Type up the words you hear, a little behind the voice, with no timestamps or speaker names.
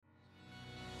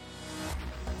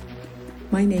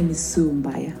My name is Sue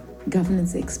Mbaya,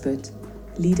 governance expert,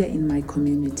 leader in my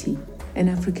community, an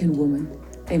African woman,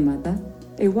 a mother,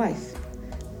 a wife,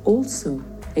 also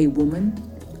a woman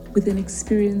with an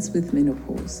experience with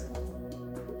menopause.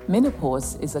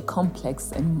 Menopause is a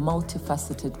complex and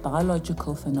multifaceted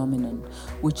biological phenomenon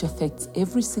which affects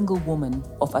every single woman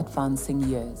of advancing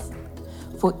years.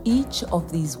 For each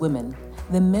of these women,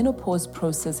 the menopause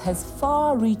process has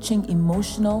far-reaching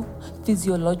emotional,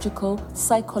 physiological,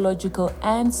 psychological,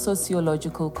 and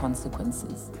sociological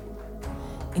consequences.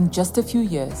 In just a few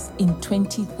years, in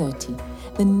 2030,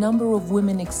 the number of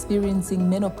women experiencing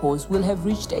menopause will have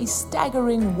reached a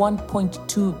staggering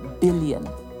 1.2 billion.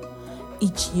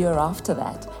 Each year after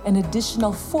that, an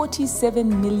additional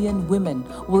 47 million women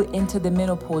will enter the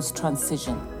menopause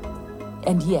transition.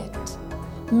 And yet,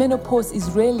 menopause is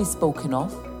rarely spoken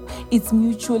of. Its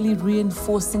mutually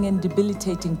reinforcing and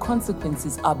debilitating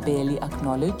consequences are barely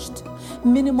acknowledged.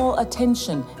 Minimal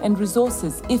attention and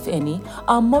resources, if any,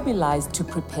 are mobilized to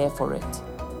prepare for it.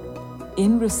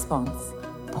 In response,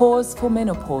 Pause for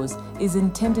Menopause is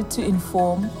intended to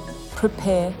inform,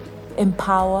 prepare,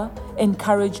 empower,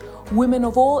 encourage women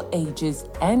of all ages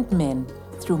and men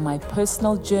through my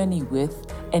personal journey with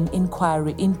and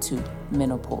inquiry into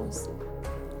menopause.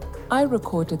 I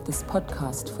recorded this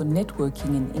podcast for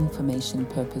networking and information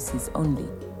purposes only.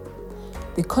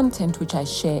 The content which I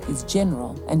share is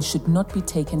general and should not be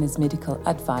taken as medical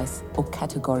advice or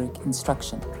categoric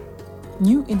instruction.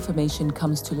 New information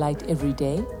comes to light every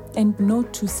day, and no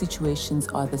two situations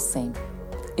are the same.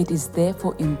 It is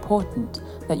therefore important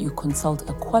that you consult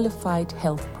a qualified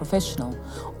health professional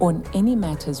on any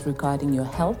matters regarding your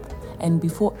health and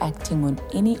before acting on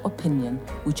any opinion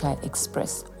which I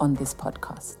express on this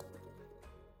podcast.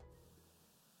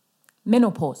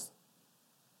 Menopause.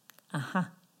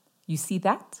 You see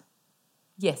that?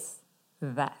 Yes,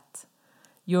 that.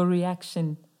 Your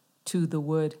reaction to the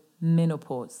word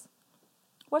menopause.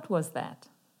 What was that?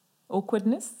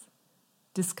 Awkwardness?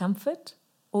 Discomfort?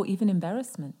 Or even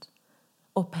embarrassment?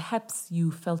 Or perhaps you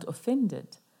felt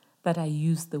offended that I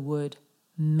used the word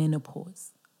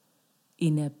menopause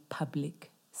in a public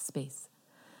space.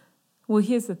 Well,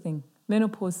 here's the thing.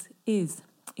 Menopause is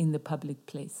in the public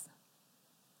place.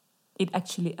 It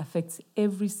actually affects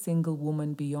every single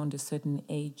woman beyond a certain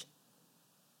age,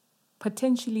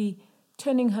 potentially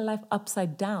turning her life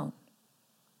upside down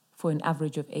for an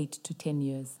average of 8 to 10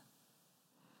 years.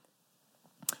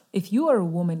 If you are a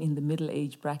woman in the middle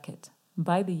age bracket,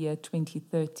 by the year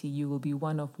 2030, you will be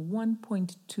one of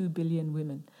 1.2 billion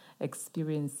women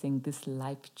experiencing this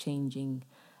life-changing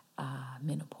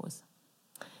menopause.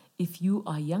 If you're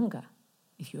a younger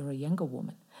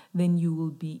woman, then you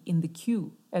will be in the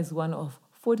queue as one of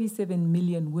 47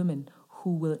 million women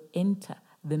who will enter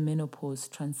the menopause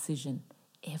transition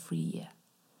every year.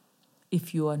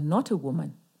 If you are not a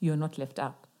woman, you're not left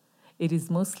out. It is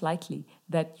most likely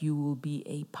that you will be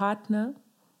a partner,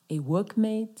 a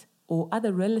workmate, or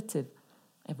other relative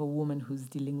of a woman who's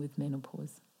dealing with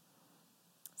menopause.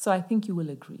 So I think you will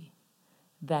agree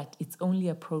that it's only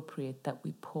appropriate that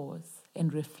we pause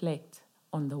and reflect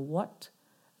on the what,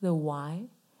 the why,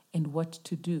 and what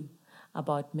to do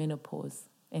about menopause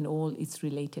and all its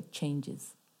related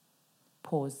changes.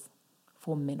 Pause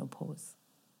for menopause.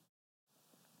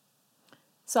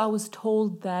 So I was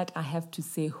told that I have to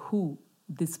say who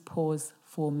this Pause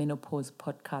for Menopause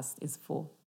podcast is for.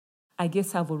 I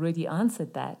guess I've already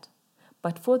answered that,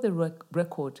 but for the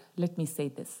record, let me say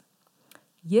this.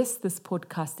 Yes, this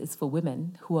podcast is for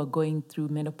women who are going through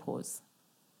menopause.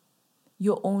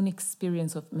 Your own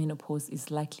experience of menopause is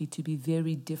likely to be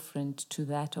very different to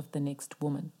that of the next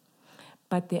woman.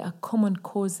 But there are common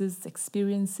causes,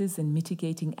 experiences, and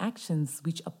mitigating actions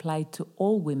which apply to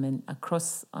all women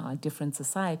across different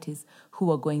societies who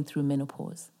are going through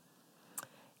menopause.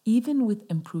 Even with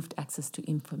improved access to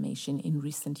information in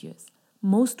recent years,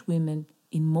 most women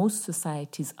in most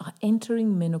societies are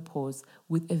entering menopause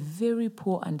with a very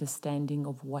poor understanding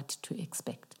of what to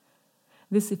expect.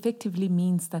 This effectively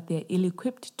means that they're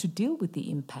ill-equipped to deal with the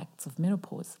impacts of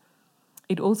menopause.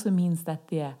 It also means that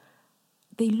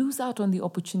they lose out on the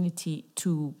opportunity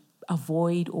to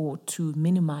avoid or to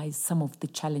minimize some of the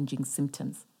challenging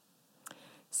symptoms.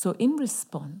 So in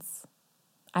response,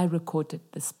 I recorded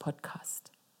this podcast.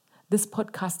 This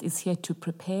podcast is here to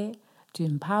prepare, to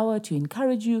empower, to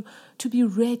encourage you to be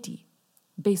ready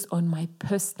based on my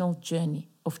personal journey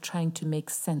of trying to make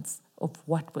sense of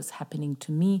what was happening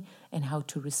to me and how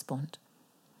to respond.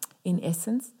 In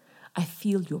essence, I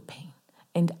feel your pain.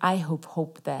 And I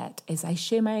hope that as I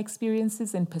share my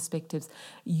experiences and perspectives,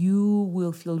 you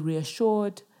will feel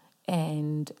reassured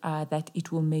and that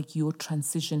it will make your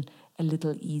transition a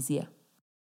little easier.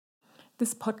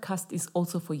 This podcast is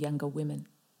also for younger women.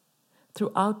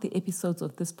 Throughout the episodes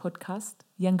of this podcast,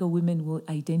 younger women will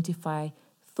identify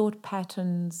thought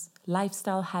patterns,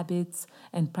 lifestyle habits,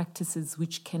 and practices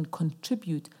which can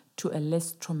contribute to a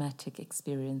less traumatic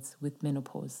experience with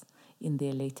menopause in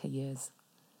their later years.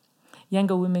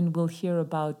 Younger women will hear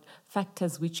about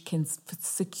factors which can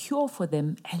secure for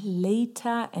them a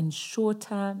later and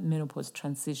shorter menopause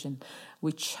transition,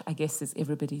 which I guess is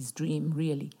everybody's dream,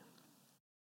 really.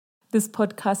 This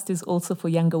podcast is also for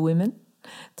younger women.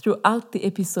 Throughout the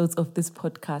episodes of this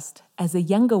podcast, as a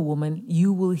younger woman,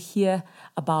 you will hear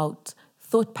about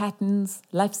thought patterns,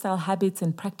 lifestyle habits,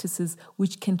 and practices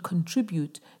which can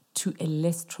contribute to a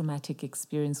less traumatic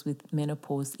experience with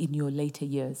menopause in your later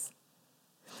years.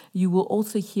 You will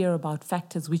also hear about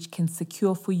factors which can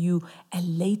secure for you a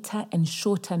later and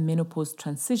shorter menopause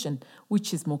transition,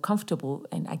 which is more comfortable,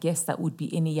 and I guess that would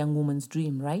be any young woman's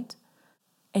dream, right?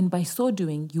 And by so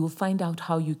doing, you will find out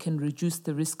how you can reduce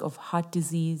the risk of heart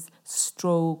disease,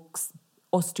 strokes,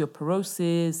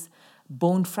 osteoporosis,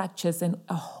 bone fractures, and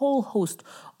a whole host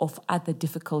of other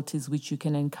difficulties which you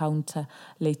can encounter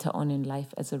later on in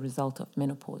life as a result of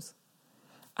menopause.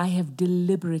 I have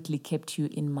deliberately kept you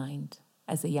in mind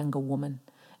as a younger woman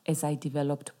as I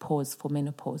developed Pause for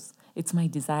Menopause. It's my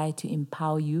desire to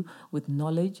empower you with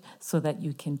knowledge so that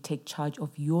you can take charge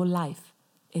of your life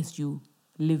as you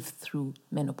live through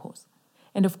menopause.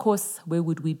 And of course, where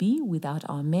would we be without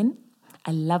our men? I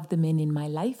love the men in my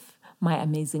life, my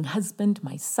amazing husband,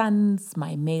 my sons,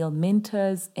 my male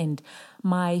mentors, and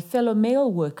my fellow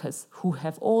male workers who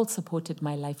have all supported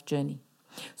my life journey.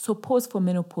 So Pause for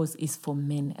Menopause is for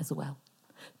men as well,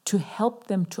 to help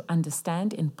them to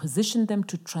understand and position them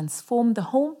to transform the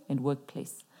home and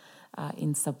workplace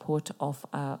in support of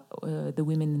the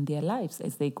women in their lives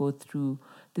as they go through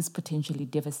this potentially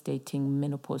devastating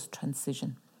menopause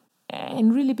transition.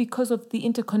 And really, because of the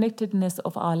interconnectedness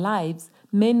of our lives,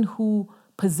 men who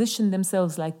position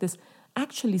themselves like this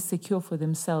actually secure for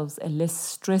themselves a less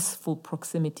stressful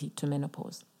proximity to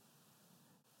menopause.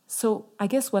 So I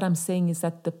guess what I'm saying is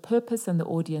that the purpose and the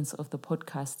audience of the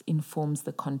podcast informs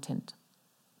the content.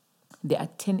 There are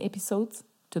 10 episodes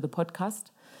to the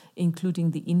podcast,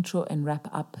 including the intro and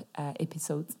wrap-up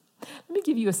episodes. Let me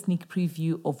give you a sneak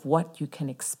preview of what you can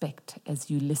expect as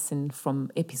you listen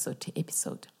from episode to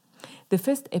episode. The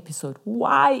first episode,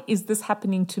 why is this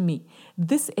happening to me?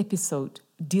 This episode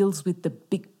deals with the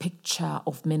big picture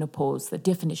of menopause, the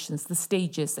definitions, the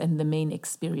stages, and the main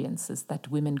experiences that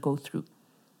women go through.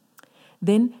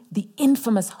 Then the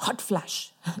infamous hot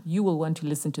flash. You will want to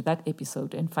listen to that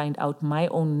episode and find out my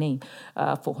own name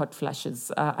for hot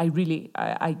flashes. I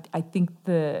think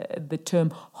the term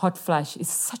hot flash is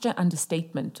such an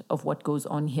understatement of what goes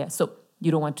on here. So you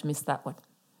don't want to miss that one.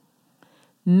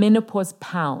 Menopause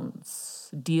Pounds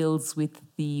deals with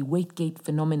the weight gain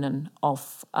phenomenon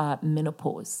of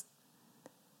menopause.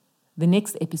 The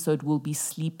next episode will be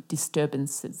sleep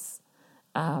disturbances.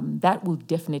 That will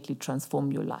definitely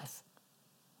transform your life.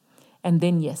 And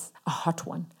then, yes, a hot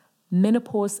one,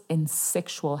 menopause and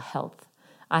sexual health.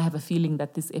 I have a feeling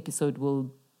that this episode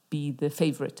will be the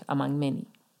favorite among many.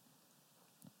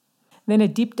 Then a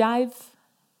deep dive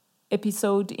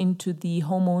episode into the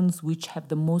hormones which have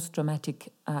the most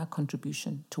dramatic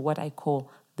contribution to what I call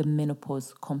the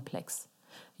menopause complex.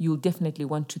 You'll definitely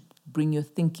want to bring your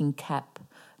thinking cap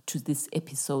to this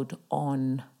episode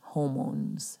on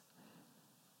hormones.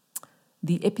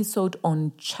 The episode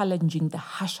on challenging the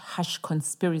hush-hush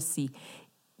conspiracy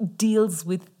deals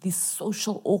with this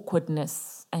social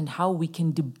awkwardness and how we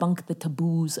can debunk the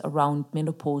taboos around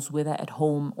menopause, whether at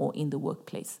home or in the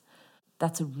workplace.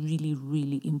 That's a really,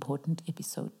 really important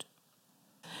episode.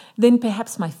 Then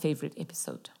perhaps my favorite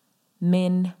episode,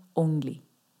 Men Only.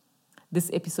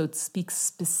 This episode speaks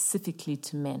specifically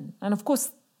to men. And of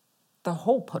course, the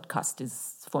whole podcast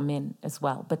is for men as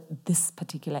well. But this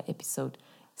particular episode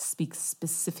speaks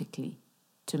specifically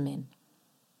to men.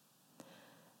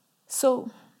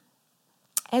 So,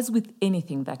 as with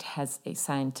anything that has a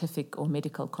scientific or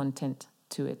medical content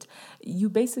to it, you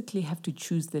basically have to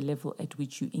choose the level at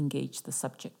which you engage the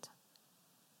subject.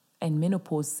 And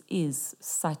menopause is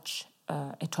such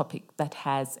a topic that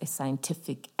has a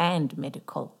scientific and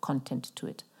medical content to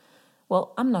it.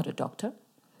 Well, I'm not a doctor,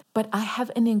 but I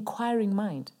have an inquiring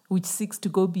mind which seeks to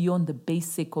go beyond the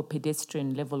basic or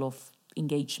pedestrian level of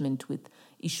engagement with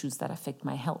issues that affect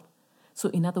my health. So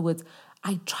in other words,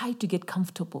 I try to get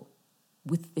comfortable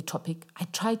with the topic. I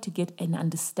try to get an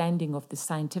understanding of the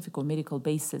scientific or medical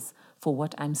basis for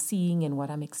what I'm seeing and what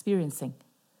I'm experiencing.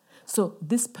 So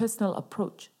this personal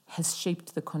approach has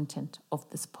shaped the content of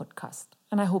this podcast,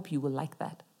 and I hope you will like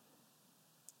that.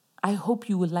 I hope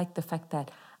you will like the fact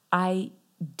that I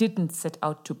didn't set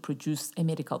out to produce a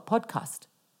medical podcast.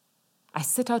 I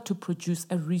set out to produce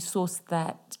a resource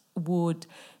that would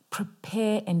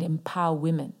prepare and empower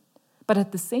women. But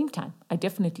at the same time, I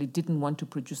definitely didn't want to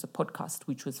produce a podcast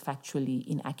which was factually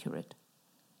inaccurate.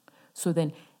 So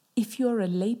then, if you're a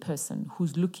layperson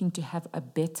who's looking to have a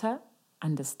better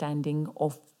understanding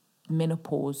of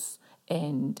menopause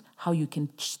and how you can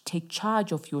take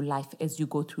charge of your life as you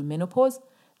go through menopause,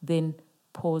 then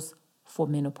Pause for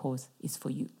Menopause is for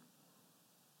you.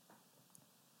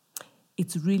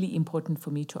 It's really important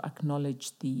for me to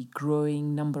acknowledge the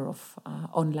growing number of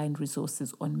online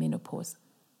resources on menopause.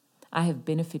 I have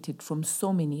benefited from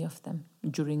so many of them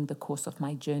during the course of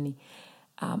my journey.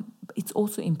 It's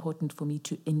also important for me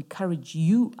to encourage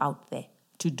you out there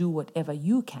to do whatever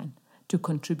you can to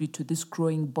contribute to this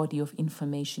growing body of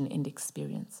information and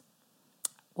experience.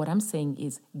 What I'm saying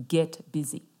is get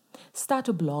busy. Start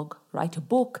a blog, write a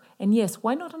book, and yes,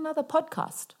 why not another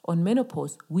podcast on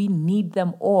menopause? We need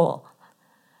them all.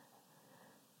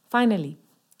 Finally,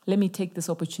 let me take this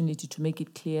opportunity to make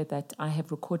it clear that I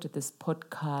have recorded this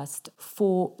podcast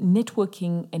for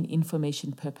networking and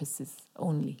information purposes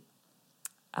only.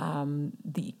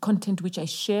 The content which I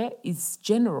share is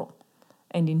general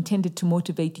and intended to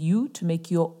motivate you to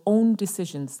make your own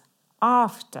decisions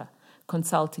after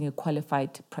consulting a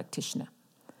qualified practitioner.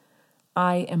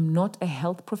 I am not a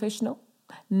health professional.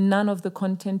 None of the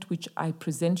content which I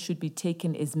present should be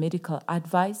taken as medical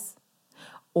advice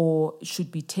or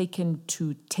should be taken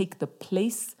to take the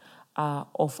place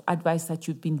of advice that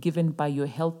you've been given by your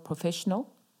health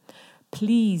professional.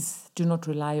 Please do not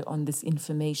rely on this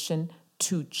information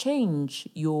to change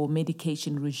your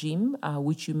medication regime,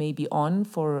 which you may be on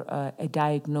for a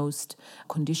diagnosed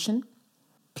condition.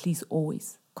 Please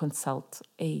always consult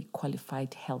a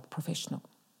qualified health professional.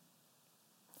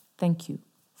 Thank you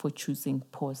for choosing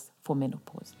Pause for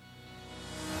Menopause.